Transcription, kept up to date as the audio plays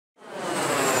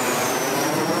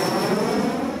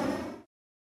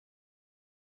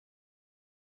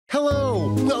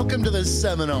Hello, welcome to the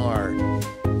seminar.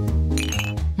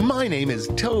 My name is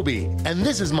Toby, and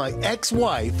this is my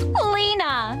ex-wife,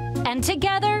 Lena. And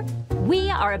together, we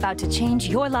are about to change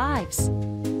your lives.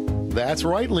 That's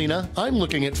right, Lena. I'm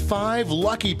looking at 5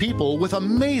 lucky people with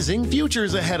amazing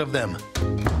futures ahead of them.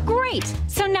 Great!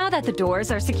 So now that the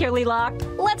doors are securely locked,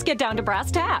 let's get down to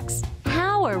brass tacks.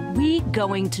 How are we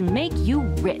going to make you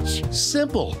rich?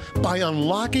 Simple, by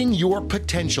unlocking your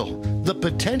potential. The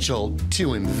potential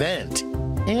to invent.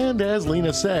 And as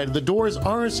Lena said, the doors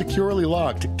are securely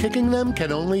locked. Kicking them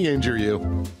can only injure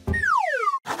you.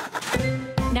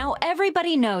 Now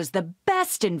everybody knows the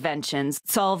best inventions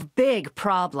solve big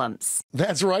problems.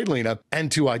 That's right, Lena.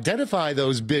 And to identify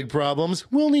those big problems,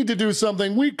 we'll need to do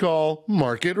something we call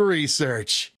market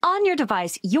research. On your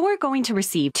device, you're going to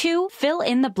receive 2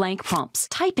 fill-in-the-blank prompts.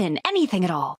 Type in anything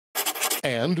at all.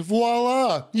 And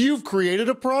voila, you've created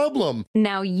a problem.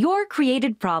 Now your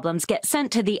created problems get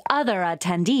sent to the other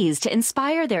attendees to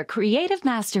inspire their creative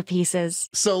masterpieces.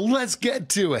 So let's get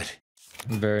to it.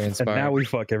 Very inspiring. And now we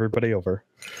fuck everybody over.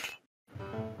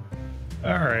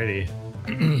 Alrighty.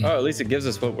 Oh, at least it gives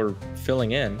us what we're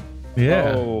filling in.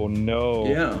 Yeah. Oh no.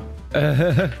 Yeah.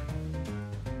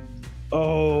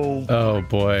 Oh. Oh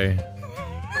boy.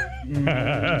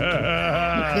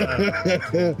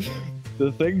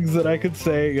 The things that I could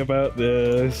say about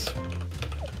this.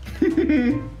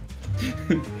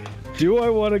 Do I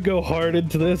want to go hard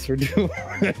into this, or do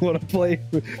I want to play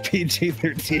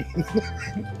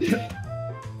PG-13?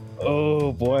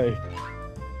 Oh boy.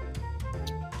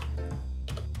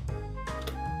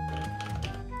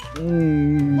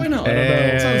 Why not? I don't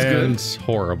know. Sounds good. And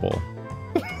horrible.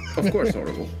 Of course,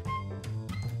 horrible.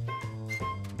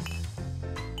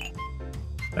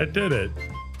 I did it.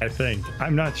 I think.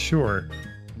 I'm not sure.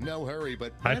 No hurry,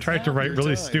 but I that's tried to half write your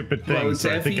really time. stupid Well, things, it's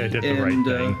so I think I Effie did the right and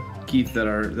thing. Keith that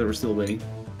were still waiting.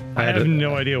 I have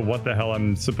no idea what the hell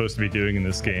I'm supposed to be doing in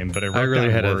this game, but I wrote really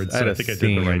down had words, I so had I a think I did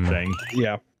the right theme. thing.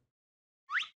 Yeah.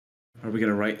 Are we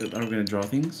gonna write? Are we gonna draw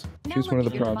things? Now Choose one of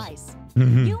look the at your prompts.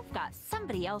 device. You've got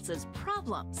somebody else's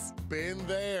problems. Been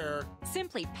there.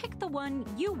 Simply pick the one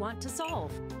you want to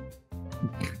solve.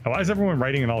 Why is everyone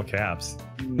writing in all caps?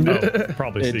 Oh,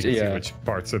 probably so you can see yeah. which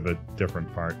parts are the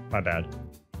different part. My bad.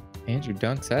 Andrew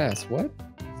Dunk's ass. What?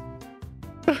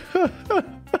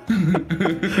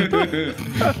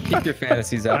 Keep your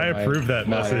fantasies out. I of my approve that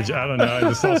mind. message. I don't know. I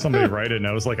just saw somebody write it, and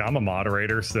I was like, I'm a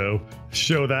moderator, so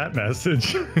show that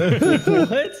message.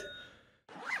 What?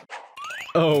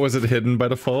 Oh, was it hidden by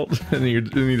default? and you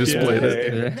displayed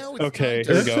it? Yeah. Now it's Okay,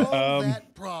 time here to we go. solve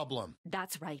that problem.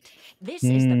 That's right. This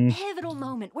is the pivotal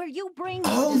moment where you bring your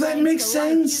Oh, that designs makes to life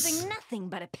sense. using nothing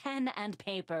but a pen and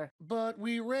paper. But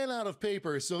we ran out of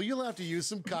paper, so you'll have to use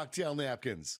some cocktail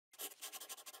napkins.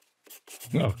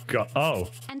 Oh, God. Oh.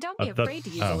 And don't be that- afraid to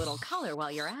use a oh. little color while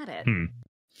you're at it.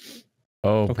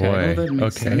 Oh Okay. boy. Oh, that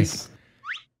makes Okay. sense.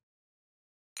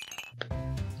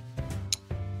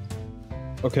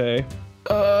 Okay.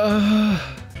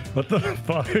 What the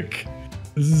fuck?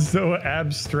 This is so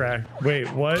abstract.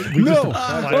 Wait, what? We No! just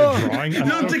applied a drawing? I'm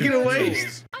No, so take it away.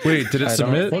 Wait, did it I don't-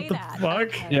 submit? What the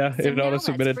fuck? Yeah, So it now auto let's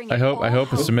submitted. bring I it hope all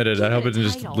it's submitted. I hope it didn't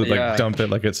just title. like Yeah. dump it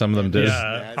like some of them did.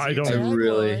 Yeah, I That's don't. your I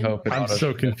really tagline. hope it I'm auto-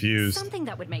 so confused. Something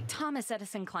that would make Thomas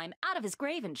Edison climb out of his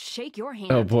grave and shake your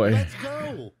hand. Oh boy. Let's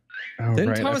go. Oh, Didn't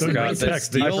right. Thomas I forgot Edison that.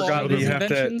 steal I all forgot of that his you have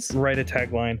inventions? to write a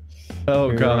tagline. Oh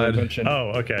for your god. invention.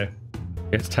 Oh, okay.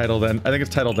 It's titled then. I think it's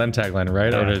titled then tagline,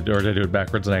 right? Or did I do it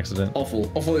backwards in accident?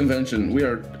 Awful invention.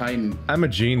 I'm a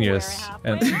genius,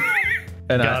 We're and halfway.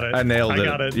 and Got it. I nailed I it.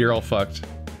 got it. You're all fucked.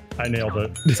 I nailed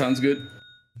it. Sounds good.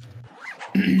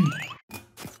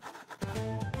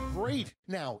 Great.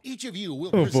 Now, each of you will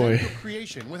Oh, present boy. your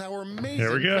creation with our amazing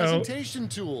Here we go. presentation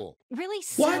tool. Really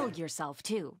sell yourself,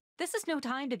 too. This is no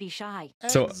time to be shy.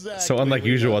 So unlike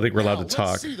Lena. usual, I think we're allowed Now, to talk.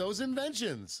 Let's see those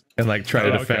inventions. And like try to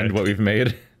Oh, defend okay. what we've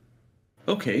made.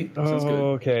 Okay. Sounds good.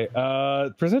 Okay.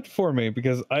 Present for me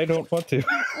because I don't want to.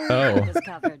 Oh. Is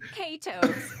covered. Hey, Toads.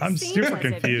 I'm seems super as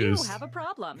if confused. You have a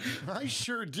problem. I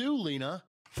sure do, Lena.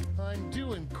 I'm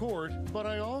due in court, but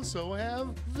I also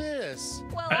have this.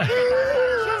 Well, I think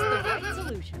I've got just the right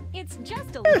solution. It's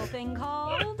just a little thing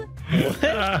called... You Oh,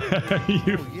 yeah,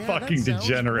 fucking that sounds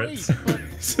degenerates. great, but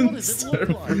what does it look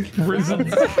like? Prison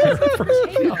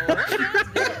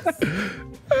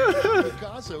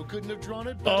Picasso couldn't have drawn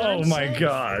it Oh better my himself,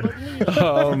 God.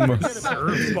 but Lena,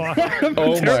 Surf box.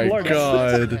 Oh my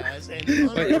god. has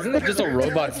an Wait, isn't it just a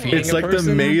robot feeding It's a like the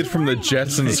person? maid from the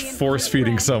Jetsons force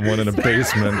feeding someone in a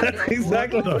basement.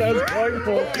 Exactly what I was going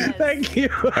for. Thank you.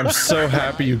 I'm so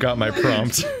happy you got my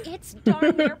prompt. It's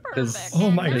darn near Is- perfect.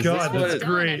 Oh my And God, this that's is done,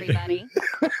 great. everybody.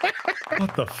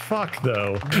 What the fuck,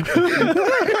 though?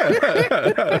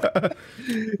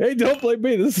 Hey, don't blame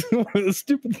me. This is one of the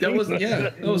stupid things.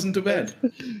 That wasn't too bad.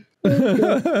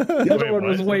 The other Wait, one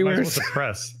was way what am I worse. supposed to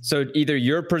press? So either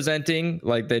you're presenting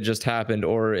like they just happened,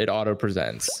 or it auto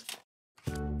presents.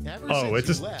 Oh, it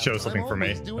just shows something for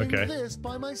me. Okay. This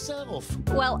by myself.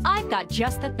 Well, I've got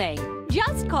just the thing.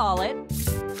 Just call it.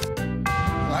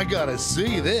 I gotta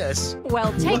see this.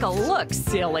 Well, take a look,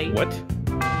 silly. What?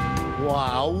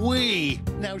 Wowee!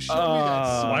 Now show me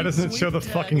that. Why doesn't it show the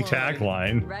sweet fucking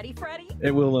tagline? tagline? Ready, Freddy? It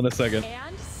will in a second.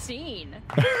 And scene.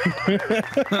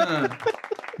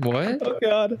 What? Oh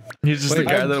God. He's just the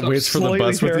guy that waits for the Slightly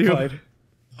bus terrified.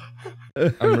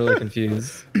 with I'm really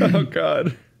confused. you. Oh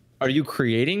God. Are you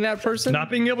creating that person?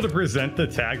 Not being able to present the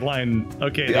tagline.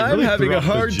 Okay, they I'm really having threw a off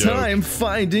the hard joke. time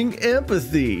finding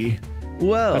empathy.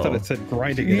 Well, I thought it said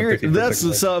grinding. here, empathy that's the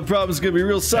physically. solved problem is going to be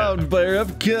real solved by our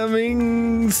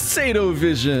upcoming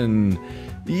Sado-Vision.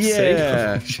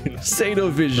 Yeah,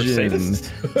 Sado-Vision.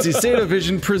 sadists? See,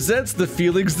 Sado-Vision presents the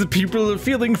feelings that people are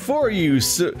feeling for you.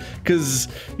 So, because,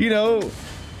 you know,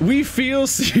 we feel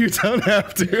so you don't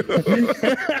have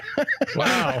to.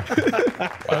 Wow.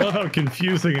 I love how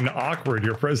confusing and awkward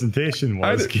your presentation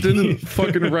I was. didn't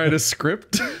fucking write a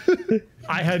script.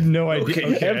 I had no idea.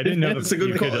 Okay. Okay, I didn't know That's that a good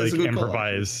you call, could that's a like good call.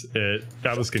 improvise it.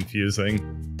 That was confusing.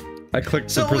 I clicked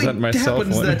to So present it myself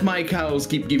happens one. that my cows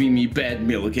keep giving me bad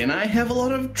milk, and I have a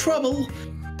lot of trouble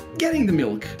getting the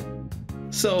milk.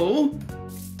 So,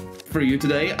 for you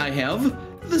today, I have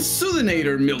the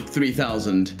Soothinator Milk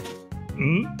 3000.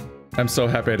 I'm so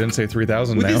happy I didn't say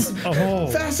 3,000 With now. this Oh.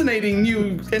 fascinating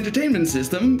new entertainment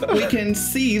system, we can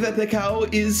see that the cow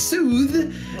is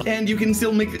soothed, and you can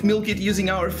still milk it using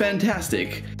our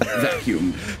fantastic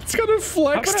vacuum. It's got a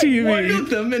Flex Milk TV.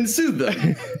 them and soothe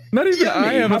them. Not even Yummy.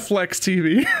 I have a Flex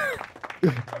TV.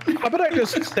 How about I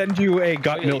just send you a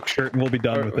got milk shirt and we'll be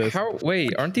done with this?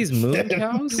 Wait, aren't these moon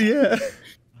cows? Yeah.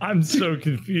 I'm so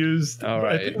confused. All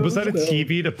right. Was that a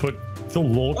TV to put the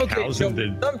little Okay, cows so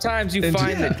into? sometimes you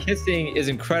find that kissing is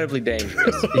incredibly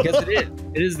dangerous because it is.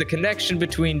 It is the connection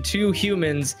between two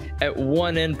humans at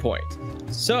one endpoint.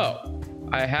 So,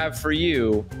 I have for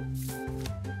you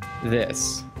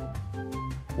this.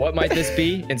 What might this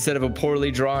be instead of a poorly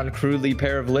drawn, crudely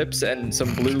pair of lips and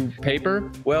some blue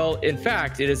paper? Well, in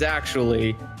fact, it is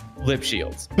actually lip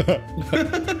shields.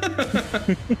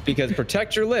 Because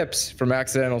protect your lips from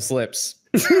accidental slips.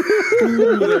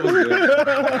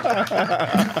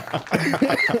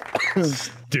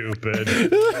 Stupid.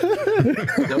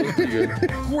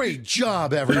 Great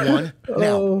job, everyone.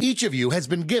 Now, each of you has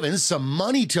been given some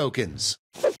money tokens.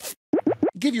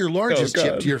 Give your largest Oh,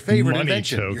 chip God. to your favorite Money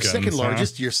invention, your tokens, second huh?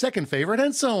 largest to your second favorite,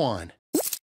 and so on.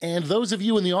 And those of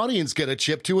you in the audience get a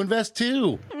chip to invest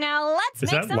too. Now let's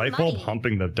Is make that some light bulb money.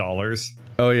 humping the dollars?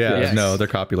 Oh yeah. Yes. No, they're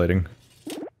copulating.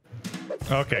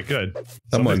 Okay, good.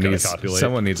 Someone Somebody's gotta needs. copulate.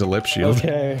 Someone needs a lip shield.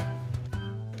 Okay.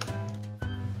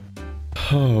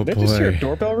 Oh Did I just hear a boy.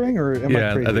 doorbell ring, or am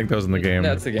Yeah, I crazy? I think that was in the game.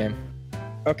 That's the game.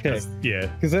 Okay. Yeah.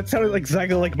 Because that sounded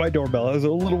exactly like my doorbell. I was a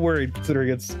little worried considering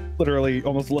it's literally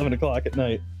almost 11 o'clock at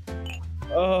night.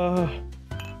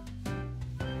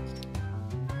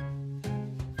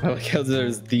 I like how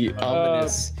there's the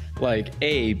ominous, like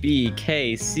A, B,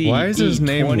 K, C, Why is his E,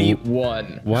 name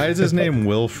 21. Why is his name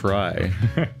Will Fry?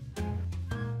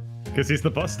 Because he's the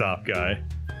bus stop guy.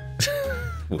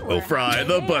 Will Fry,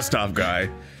 the bus stop guy.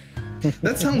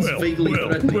 That sounds vaguely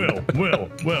threatening.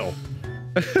 Will.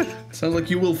 Sounds like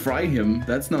you will fry him.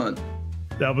 That's not.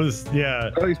 That was, yeah.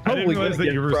 Oh, he's I probably didn't realize gonna that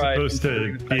get you were fried supposed to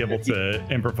considering be the able fact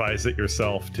to improvise it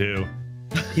yourself, too.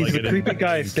 He's Like, I the creepy didn't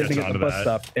guy catch standing at the on to bus that.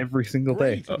 stop every single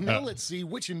day. Great. Now let's see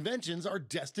which inventions are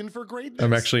destined for greatness.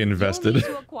 I'm actually You'll invested. need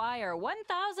to acquire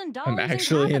 $1,000 I'm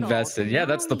actually in capital invested. to Yeah, not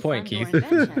that's the only point, fund your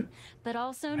Keith. invention, but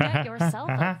also net yourself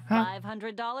a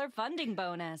 $500 funding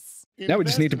bonus. Now we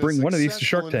just need to Invest in a bring one of these to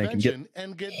successful Shark Tank and get invention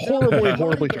and get horribly, double the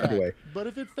horribly money turned back. away. But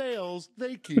if it fails,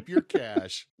 they keep your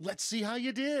cash. Let's see how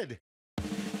you did.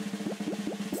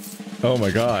 Oh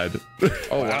my god.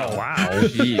 Oh, wow. Wow.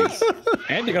 Jeez.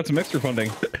 And you got some extra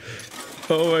funding.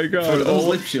 Oh my For god. those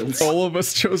lip shields. All of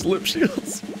us chose lip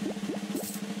shields.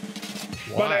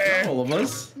 Not all of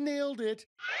us. Nailed it.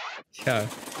 Yeah.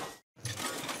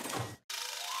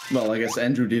 Well, I guess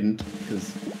Andrew didn't,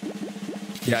 because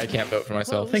Yeah, I can't vote for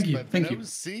myself. Thank you, But thank no you.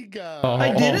 seagull. Oh.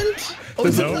 I didn't. Oh,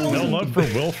 There's no, No love for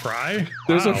Will Fry?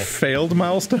 There's a Wow. failed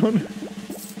milestone.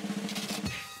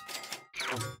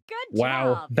 Good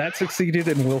Wow, job. that succeeded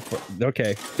in Will.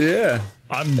 Okay. Yeah.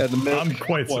 I'm And the milk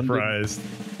quite one surprised.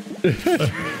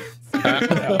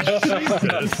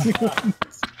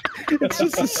 Jesus. It's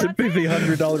just a sympathy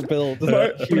 $100 bill.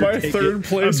 My third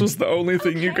place was the only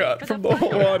thing you got from the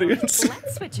whole audience.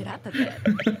 Let's switch it up a bit.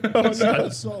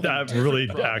 That really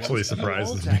actually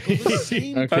surprises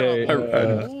me. Okay.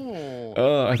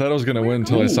 I thought I was gonna win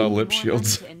until I saw lip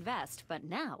shields.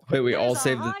 Wait, we all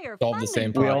solved the same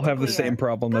We problem. all have the same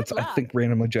problem that's, I think,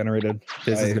 randomly generated.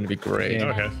 This is gonna be great.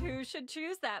 Okay. And who should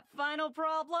choose that final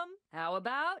problem? How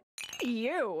about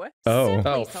you? Oh.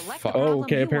 Simply Oh, select the fuck. problem Oh,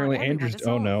 okay, you apparently want everyone Andrew's... to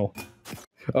Oh, solve. no.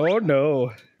 Oh,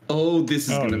 no. Oh, this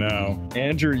is Oh gonna no.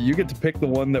 Andrew, you get to pick the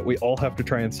one that we all have to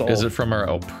try and solve. Is it from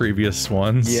our previous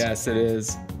ones? Yes, it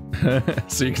is.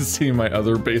 So you can see my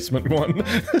other basement one.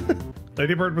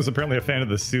 Ladybird was apparently a fan of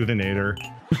the Soothinator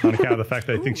on account of the fact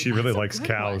that I think she really likes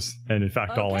cows and in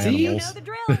fact all Okay, you know animals. the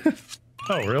drill.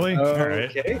 Oh really? All right.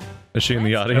 Okay. Is she in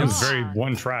the That was audience? very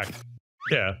one track.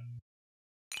 Yeah.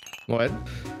 What?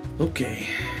 Okay.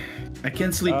 I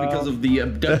can't sleep because of the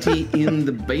abductee in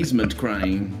the basement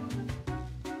crying.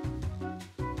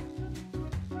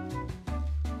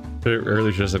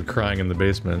 Earlier she just said crying in the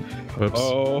basement. Whoops.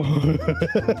 Oh.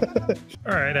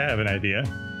 All right, I have an idea.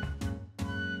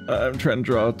 I'm trying to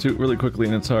draw two really quickly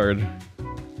and it's hard.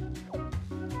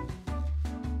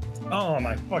 Oh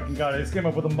my fucking god! I just came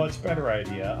up with a much better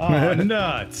idea. Oh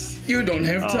nuts! You don't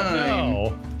have Oh time.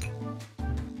 no!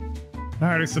 I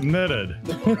already submitted.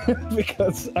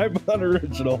 Because I'm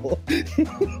unoriginal.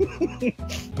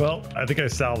 Well, I think I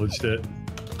salvaged it.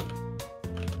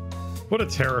 What a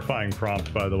terrifying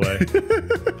prompt, by the way.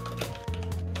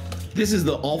 This is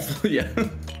the awful. Yeah.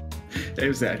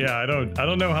 Exactly. Yeah, I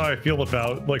don't know how I feel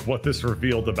about like what this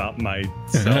revealed about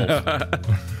myself.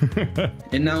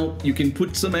 And now you can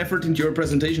put some effort into your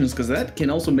presentations because that can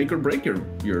also make or break your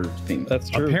thing. That's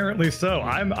true. Apparently so.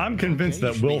 I'm convinced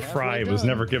that Will Fry was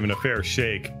never given a fair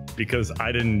shake because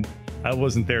I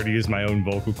wasn't there to use my own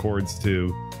vocal cords to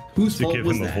Whose fault give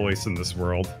was him a that? voice in this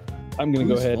world. I'm gonna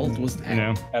go Whose ahead fault and was that? You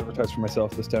know, advertise for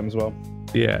myself this time as well.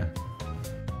 Yeah.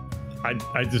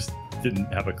 I just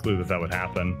didn't have a clue that would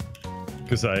happen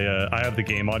because I have the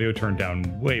game audio turned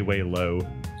down way low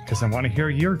because I want to hear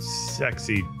your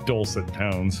sexy dulcet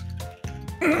tones.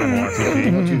 Colonel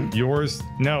RPG. Yours?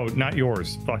 No, not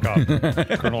yours. Fuck off,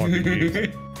 Colonel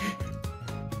RPG.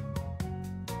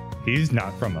 He's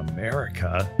not from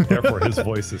America, therefore his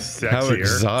voice is sexier. How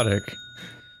exotic.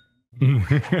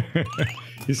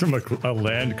 He's from a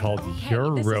land called Okay, this is your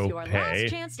last Europe.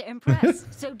 chance to impress,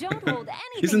 so don't hold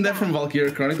anything Isn't that back. from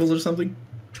Valkyria Chronicles or something?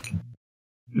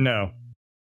 No,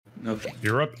 Okay.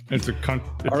 Europe. It's a country.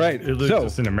 All right, It lives so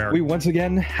just in America. we once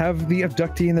again have the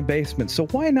abductee in the basement. So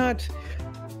why not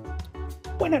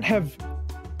have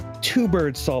two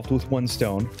birds solved with one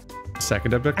stone,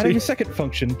 Second adding a abductee? second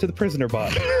function to the prisoner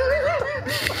bot?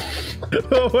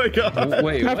 Oh my god.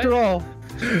 Wait, After all,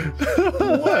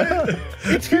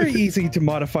 it's very easy to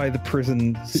modify the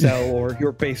prison cell or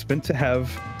your basement to have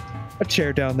a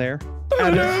chair down there,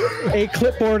 and a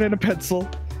clipboard and a pencil,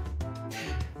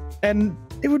 and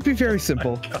it would be very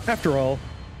simple. After all,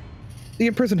 the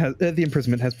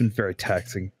imprisonment has been very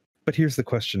taxing. But here's the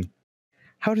question: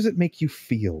 how does it make you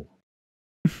feel?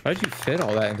 Why'd you fit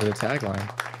all that into the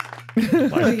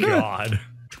tagline? My God.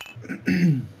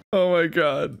 Oh my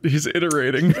god. He's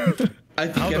iterating. I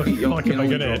think How the every fuck am I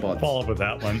only gonna robots. follow up with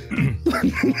that one?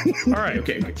 All right.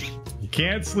 Okay. You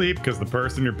can't sleep because the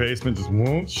person in your basement just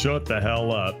won't shut the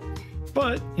hell up.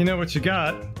 But you know what you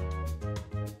got?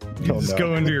 You Oh, just no.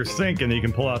 go into your sink and you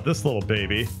can pull out this little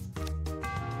baby.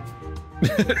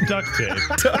 Duct tape.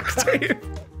 Duct tape.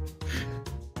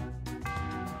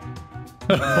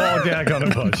 Ball gag on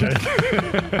a budget.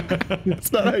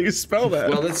 That's not how you spell that.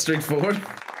 Well, that's straightforward.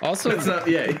 Also, It's not.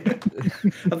 Yeah.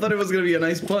 I thought it was gonna be a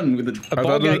nice pun with it. a ball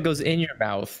thought it- gag goes in your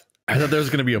mouth. I thought there was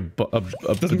gonna be a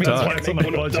Doesn't mean That's why duct. it's on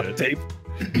the budget. tape.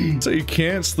 So you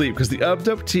can't sleep because the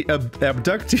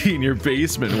abductee in your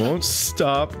basement won't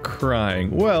stop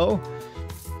crying. Well,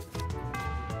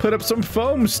 put up some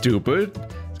foam, stupid.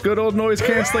 Good old noise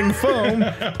canceling foam,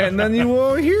 and then you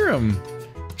won't hear him.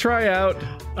 Try out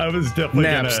I was definitely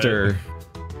Napster.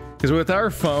 Because with our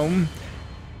foam,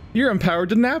 you're empowered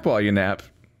to nap while you nap.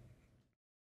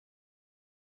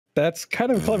 That's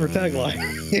kind of a clever tagline.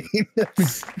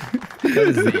 That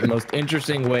is the most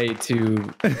interesting way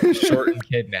to shorten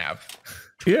kidnap.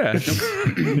 Yeah.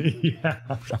 Yeah.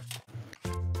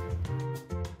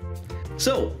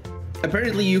 So,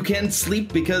 apparently you can't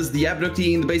sleep because the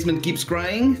abductee in the basement keeps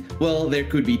crying? Well, there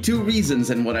could be two reasons,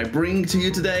 and what I bring to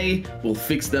you today will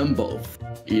fix them both.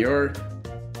 Your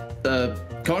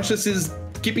conscience is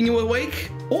keeping you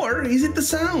awake? Or is it the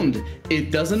sound?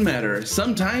 It doesn't matter.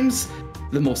 Sometimes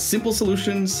the most simple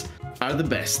solutions are the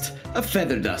best. A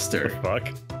feather duster. Fuck.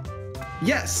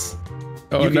 Yes,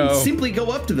 Oh, you can no. simply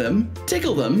go up to them,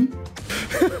 tickle them,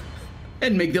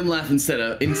 and make them laugh instead.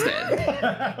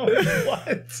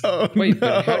 What? Oh, Wait, no.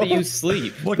 but how do you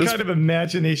sleep? What kind of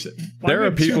imagination? Why There are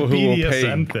would you people who will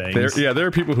BDSM pay. things? There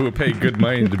are people who will pay good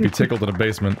money to be tickled in a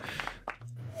basement.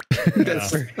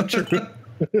 That's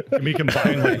Can we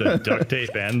combine like the duct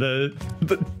tape and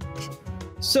the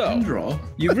So, draw.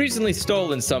 you've recently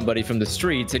stolen somebody from the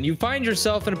streets and you find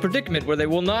yourself in a predicament where they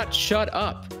will not shut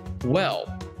up.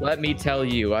 Well, let me tell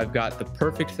you, I've got the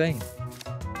perfect thing.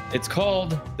 It's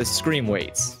called the scream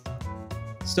weights.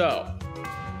 So,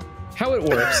 how it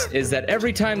works is that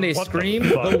every time they What the scream,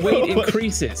 fuck? the weight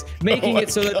increases, making it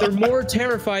so that they're more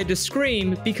terrified to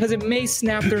scream because it may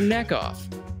snap their neck off.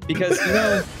 Because, you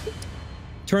know,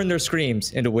 turn their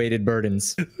screams into weighted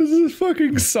burdens. This is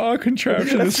fucking saw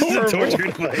contraption. It's horrible. torture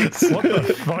device? What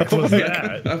the fuck was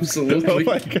that? Absolutely.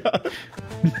 Oh my god.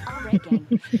 All right,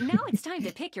 gang. Now it's time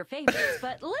to pick your favorites,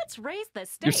 but let's raise the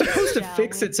stakes. You're supposed to shall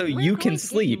fix we? it so We're you going can to give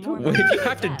sleep. more If you money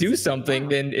have to for do best. something,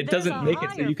 then it There's doesn't a make it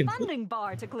so higher you can sleep. funding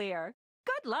bar to clear.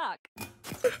 Good luck.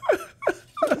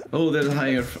 Oh, there's a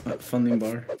higher funding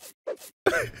bar.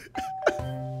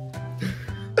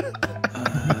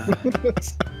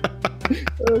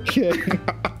 Okay.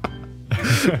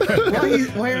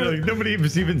 Why are Like, nobody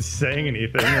was even saying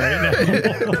anything right now.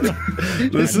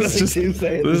 This is just. to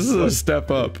say at This is this a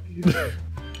step up.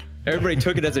 Everybody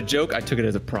took it as a joke. I took it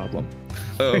as a problem.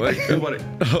 Oh my god.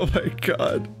 Oh my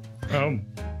god.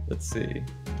 Let's see.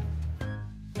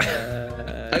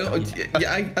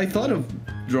 I thought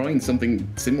of drawing something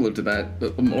similar to that,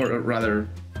 or rather,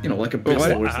 you know, like a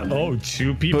pistol or something. Oh,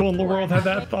 two people in the world had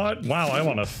that thought? Wow, I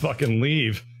want to fucking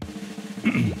leave.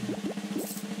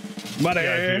 Money.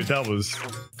 Yeah, dude, that was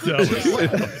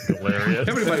fucking hilarious.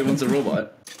 Everybody wants a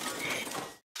robot.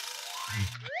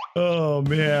 Oh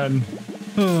man.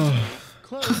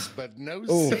 Close, but no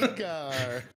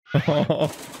cigar.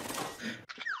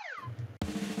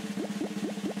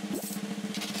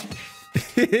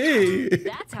 Hey.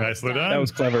 That's how Nicely it's done. That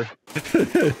was clever.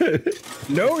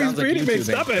 No, he's Sounds like beating me. YouTubing.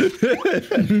 Stop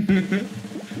it.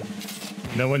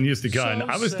 No one used a gun. So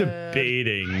I was sad.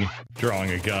 debating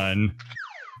drawing a gun,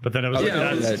 but then I was Yeah,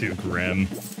 like, that's that- too grim.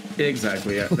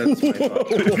 Exactly. Yeah, that's my thought.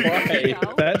 There you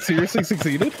go. That seriously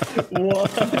succeeded?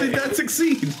 What? Did that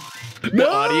succeed?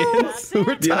 No. That's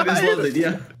it. The others loved it.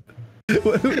 Yeah.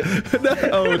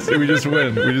 Oh, we just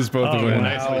win. We just both Oh, win.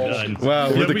 nicely done. Wow,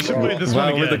 Yeah, we're the, we should play this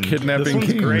wow, one we're the again. kidnapping This one's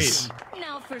kings. great.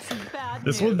 Now for some bad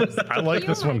This one, news. I like You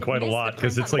this one might quite a miss lot the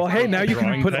because it's like. Well, hey, now you can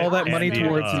drawing put all that thing money and,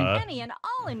 towards Any and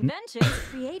all inventions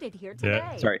created here today.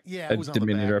 Yeah. Sorry. Yeah, I it was on didn't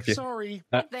the mean to back. interrupt you. Sorry.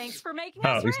 Thanks for making Oh,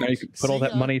 us At least now you rich. can put all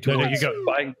that money No, no, towards you go.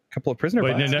 buying a couple of prisoner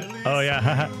Wait, no, bots. no. Oh,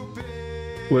 yeah.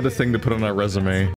 What a thing to put on our resume.